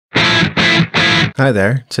Hi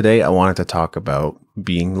there. Today I wanted to talk about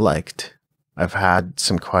being liked. I've had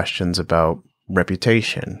some questions about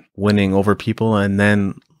reputation, winning over people and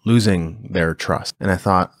then losing their trust. And I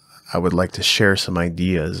thought I would like to share some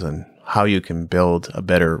ideas on how you can build a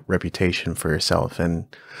better reputation for yourself and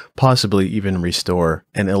possibly even restore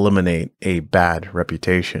and eliminate a bad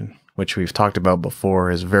reputation, which we've talked about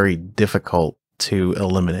before is very difficult to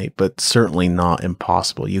eliminate, but certainly not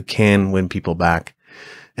impossible. You can win people back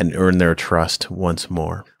and earn their trust once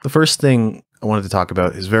more. The first thing I wanted to talk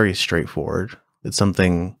about is very straightforward. It's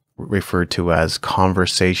something referred to as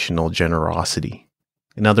conversational generosity.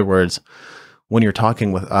 In other words, when you're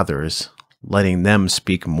talking with others, letting them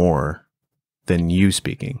speak more than you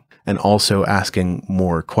speaking, and also asking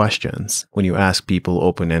more questions. When you ask people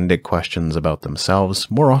open-ended questions about themselves,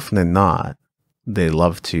 more often than not, they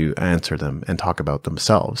love to answer them and talk about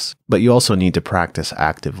themselves. But you also need to practice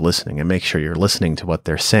active listening and make sure you're listening to what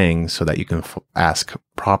they're saying so that you can ask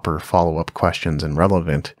proper follow-up questions and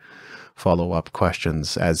relevant follow-up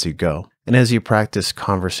questions as you go. And as you practice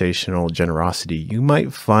conversational generosity, you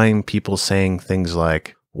might find people saying things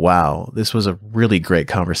like, "Wow, this was a really great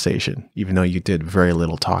conversation," even though you did very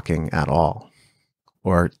little talking at all.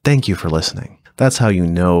 Or, "Thank you for listening." That's how you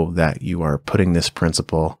know that you are putting this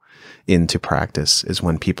principle into practice, is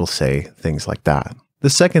when people say things like that. The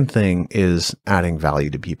second thing is adding value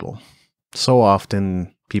to people. So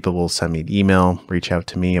often people will send me an email, reach out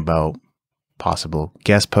to me about possible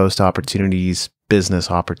guest post opportunities, business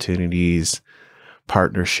opportunities,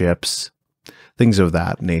 partnerships, things of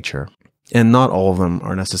that nature. And not all of them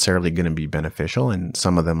are necessarily going to be beneficial, and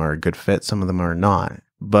some of them are a good fit, some of them are not.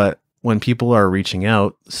 But when people are reaching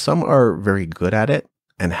out, some are very good at it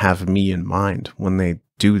and have me in mind when they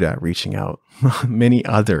do that reaching out. Many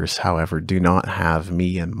others, however, do not have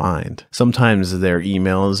me in mind. Sometimes their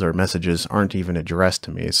emails or messages aren't even addressed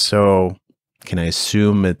to me. So can I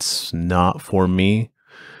assume it's not for me?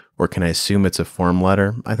 Or can I assume it's a form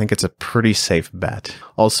letter? I think it's a pretty safe bet.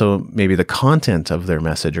 Also, maybe the content of their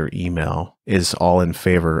message or email is all in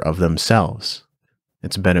favor of themselves.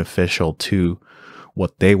 It's beneficial to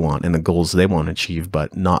what they want and the goals they want to achieve,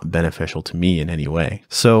 but not beneficial to me in any way.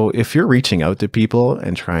 So if you're reaching out to people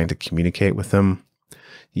and trying to communicate with them,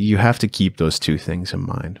 you have to keep those two things in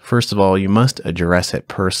mind. First of all, you must address it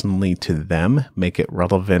personally to them, make it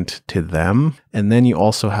relevant to them. And then you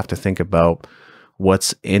also have to think about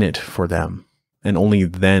what's in it for them. And only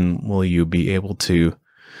then will you be able to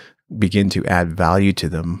begin to add value to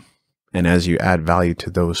them. And as you add value to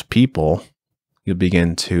those people, you'll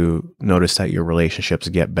begin to notice that your relationships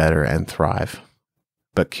get better and thrive.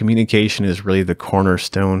 But communication is really the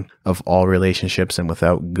cornerstone of all relationships. And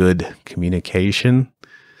without good communication,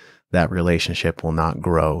 that relationship will not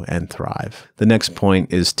grow and thrive. The next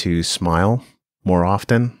point is to smile more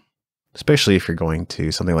often, especially if you're going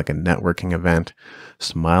to something like a networking event,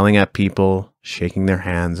 smiling at people, shaking their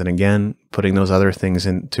hands, and again, putting those other things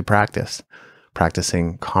into practice.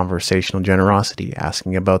 Practicing conversational generosity,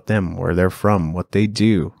 asking about them, where they're from, what they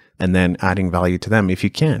do, and then adding value to them if you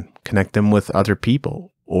can. Connect them with other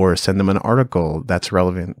people or send them an article that's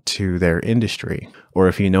relevant to their industry. Or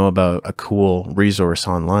if you know about a cool resource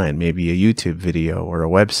online, maybe a YouTube video or a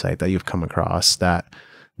website that you've come across that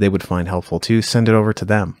they would find helpful too, send it over to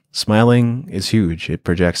them. Smiling is huge. It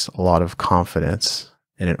projects a lot of confidence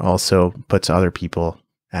and it also puts other people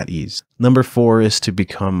at ease. Number 4 is to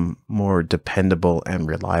become more dependable and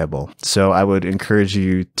reliable. So I would encourage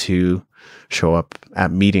you to show up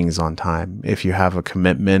at meetings on time. If you have a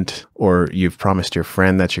commitment or you've promised your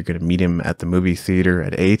friend that you're going to meet him at the movie theater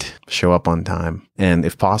at 8, show up on time. And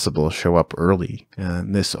if possible, show up early.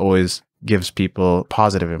 And this always gives people a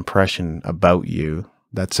positive impression about you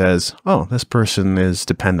that says, oh, this person is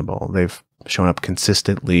dependable. They've shown up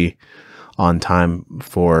consistently on time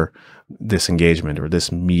for this engagement or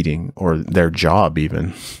this meeting or their job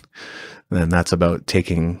even. And that's about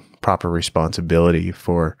taking proper responsibility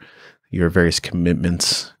for your various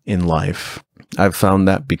commitments in life. I've found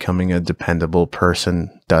that becoming a dependable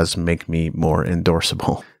person does make me more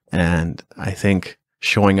endorsable. And I think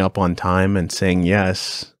showing up on time and saying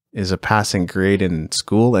yes is a passing grade in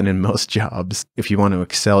school and in most jobs. If you want to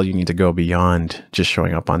excel, you need to go beyond just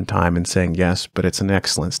showing up on time and saying yes, but it's an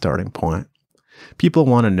excellent starting point. People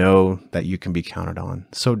want to know that you can be counted on,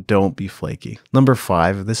 so don't be flaky. Number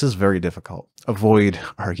 5, this is very difficult. Avoid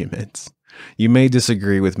arguments. You may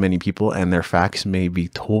disagree with many people and their facts may be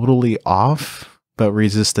totally off, but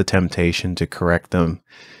resist the temptation to correct them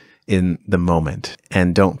in the moment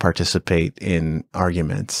and don't participate in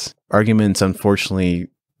arguments. Arguments, unfortunately,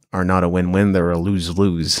 are not a win-win, they're a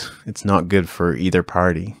lose-lose. It's not good for either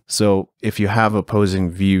party. So if you have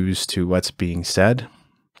opposing views to what's being said,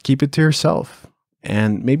 keep it to yourself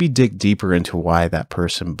and maybe dig deeper into why that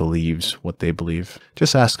person believes what they believe.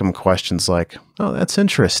 Just ask them questions like, oh, that's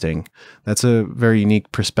interesting. That's a very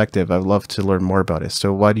unique perspective. I'd love to learn more about it.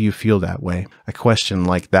 So why do you feel that way? A question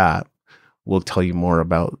like that will tell you more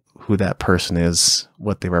about who that person is,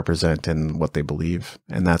 what they represent, and what they believe.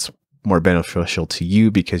 And that's more beneficial to you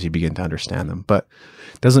because you begin to understand them. But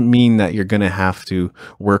it doesn't mean that you're going to have to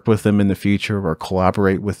work with them in the future or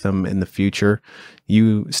collaborate with them in the future.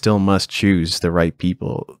 You still must choose the right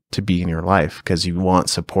people to be in your life because you want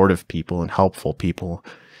supportive people and helpful people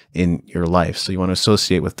in your life. So you want to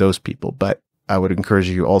associate with those people. But I would encourage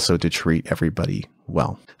you also to treat everybody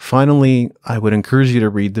well. Finally, I would encourage you to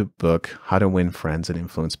read the book, How to Win Friends and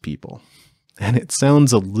Influence People. And it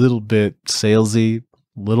sounds a little bit salesy,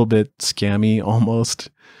 a little bit scammy almost.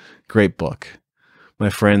 Great book. My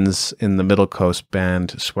friends in the Middle Coast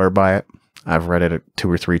band swear by it. I've read it 2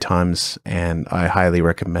 or 3 times and I highly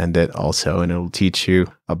recommend it also. And it'll teach you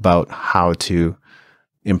about how to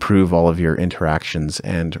improve all of your interactions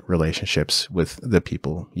and relationships with the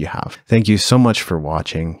people you have. Thank you so much for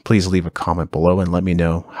watching. Please leave a comment below and let me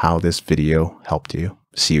know how this video helped you.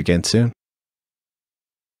 See you again soon.